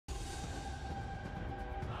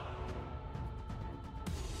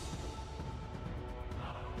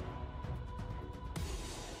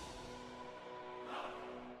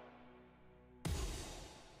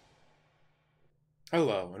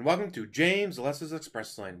Hello, and welcome to James Alessa's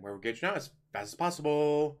Express Lane, where we get you out as fast as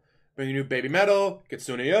possible. Bring you new Baby Metal, get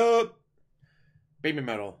Sony up! Baby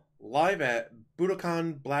Metal, live at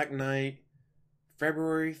Budokan Black Night,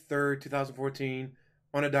 February 3rd, 2014.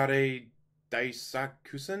 Onedari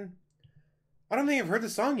Daisakuse? I don't think I've heard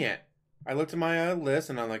this song yet. I looked at my list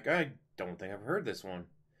and I'm like, I don't think I've heard this one.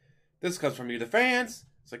 This comes from you, the fans.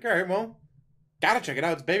 It's like, alright, well, gotta check it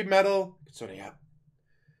out. It's Baby Metal, get Sony up.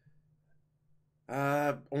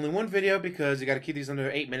 Only one video because you got to keep these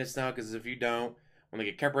under 8 minutes now. Because if you don't, when they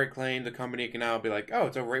get copyright claimed, the company can now be like, "Oh,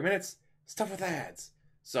 it's over 8 minutes. Stuff with ads."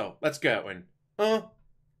 So let's go and 1,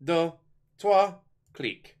 2, 3,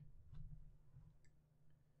 click.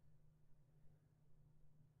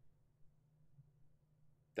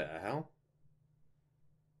 The hell?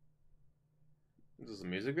 This is a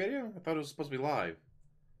music video? I thought it was supposed to be live.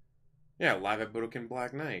 Yeah, live at Budokan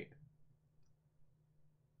Black Night.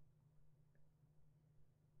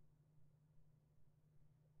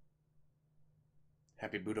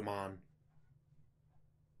 Happy Budoman.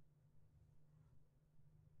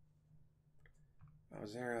 Oh,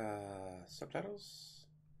 is there subtitles?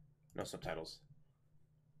 No subtitles.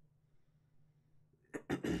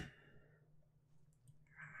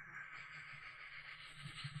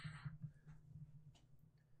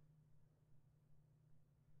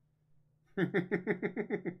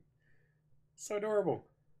 So adorable.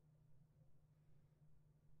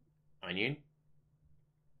 Onion.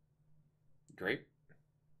 Grape.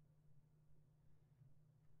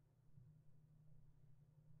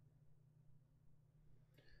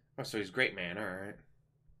 Oh, so he's great man, alright.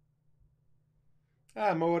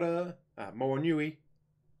 Moa Nui.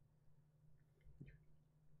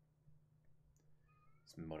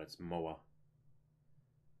 It's Moa.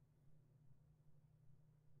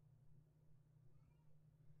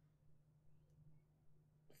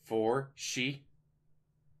 For she.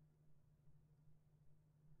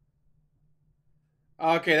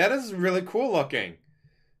 Okay, that is really cool looking.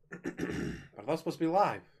 But that's supposed to be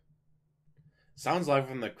live. Sounds live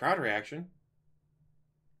from the crowd reaction.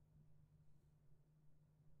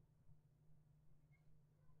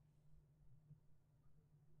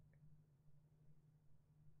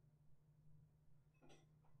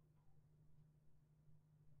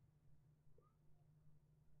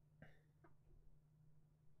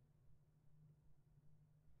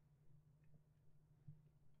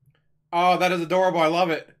 Oh, that is adorable. I love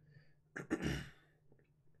it.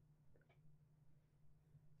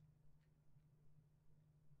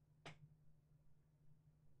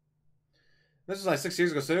 This was like 6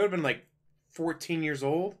 years ago, so it would have been like 14 years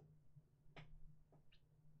old.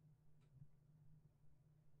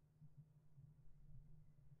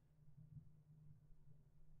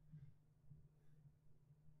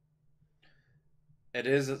 It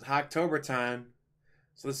is October time,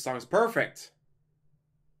 so this song's perfect.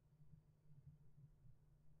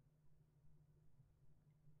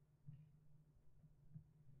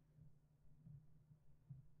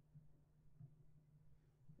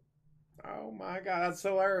 Oh my god, that's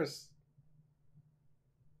hilarious.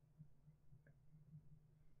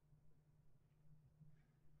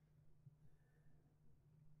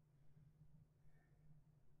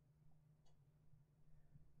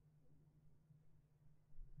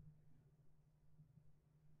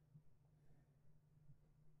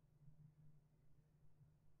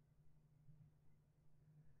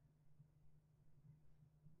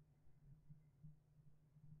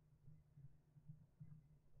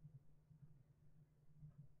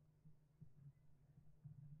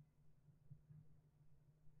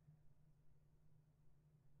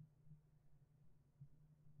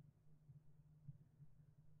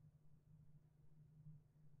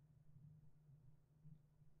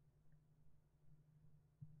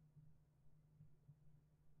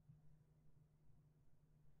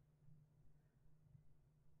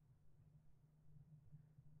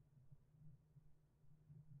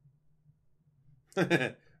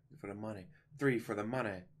 For the money. 3 for the money.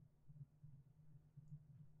 2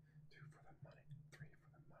 for the money. 3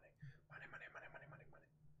 for the money. Money, money, money, money, money, money.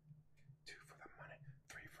 2 for the money.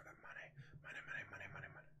 3 for the money. Money, money, money, money,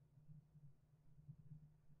 money.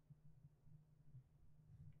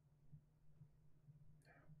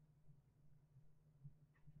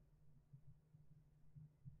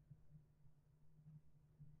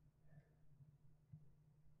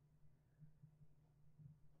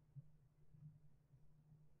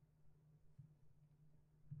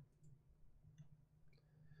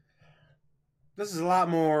 This is a lot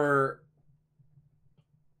more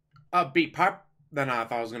upbeat pop than I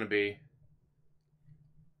thought it was going to be.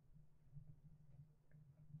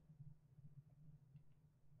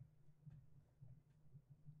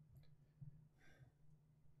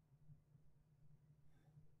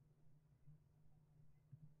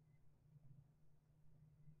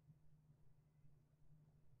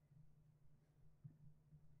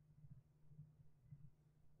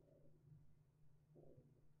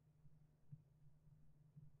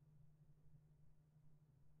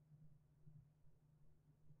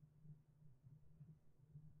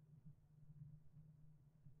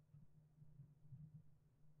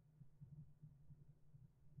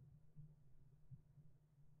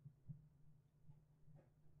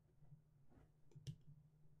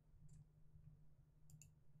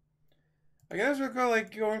 I guess we're going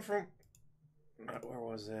like going from. Where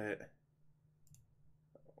was it?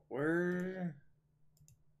 Where?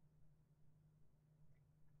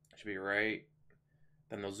 Should be right.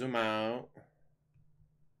 Then they'll zoom out.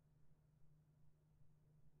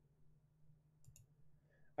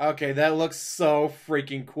 Okay, that looks so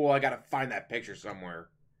freaking cool. I gotta find that picture somewhere.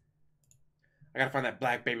 I gotta find that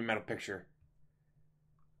black Babymetal picture.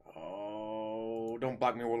 Oh, don't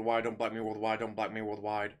block me worldwide, don't block me worldwide, don't block me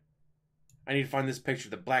worldwide. I need to find this picture,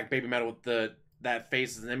 the black Babymetal with that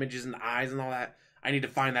face and images and the eyes and all that. I need to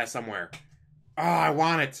find that somewhere. Oh, I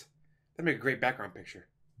want it. That'd make a great background picture.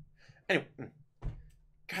 Anyway,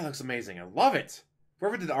 God, looks amazing. I love it.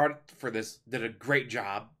 Whoever did the art for this did a great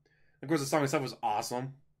job. Of course, the song itself was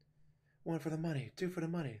awesome. 1 for the money, 2 for the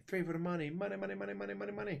money, 3 for the money, money, money, money, money,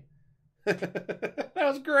 money, money. That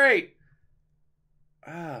was great.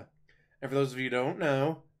 And for those of you who don't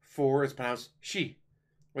know, 4 is pronounced she,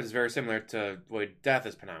 which is very similar to the way death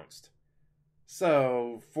is pronounced.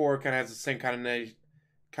 So 4 kind of has the same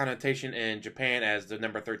connotation in Japan as the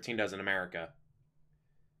number 13 does in America.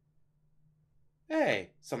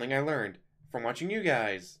 Hey, something I learned from watching you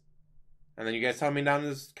guys. And then you guys tell me down in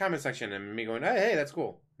this comment section and me going, hey, that's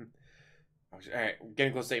cool. Alright,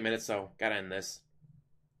 getting close to 8 minutes, so gotta end this.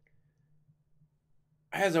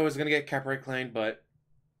 As always, gonna get copyright claimed, but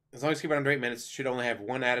as long as you keep it under 8 minutes, should only have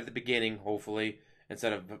 1 ad at the beginning, hopefully,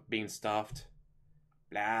 instead of being stuffed.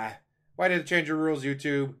 Blah. Why did it change your rules,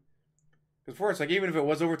 YouTube? Because before, it's like, even if it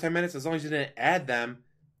was over 10 minutes, as long as you didn't add them,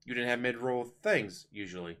 you didn't have mid-roll things,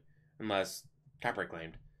 usually. Unless copyright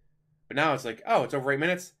claimed. But now it's like, oh, it's over 8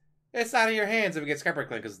 minutes? It's out of your hands if it gets copyright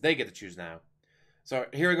claimed, because they get to choose now. So,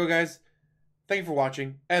 here we go, guys. Thank you for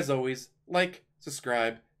watching. As always, like,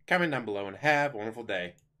 subscribe, comment down below, and have a wonderful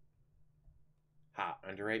day. Hot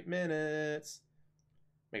under 8 minutes.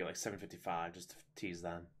 Make it like 7:55 just to tease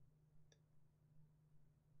them.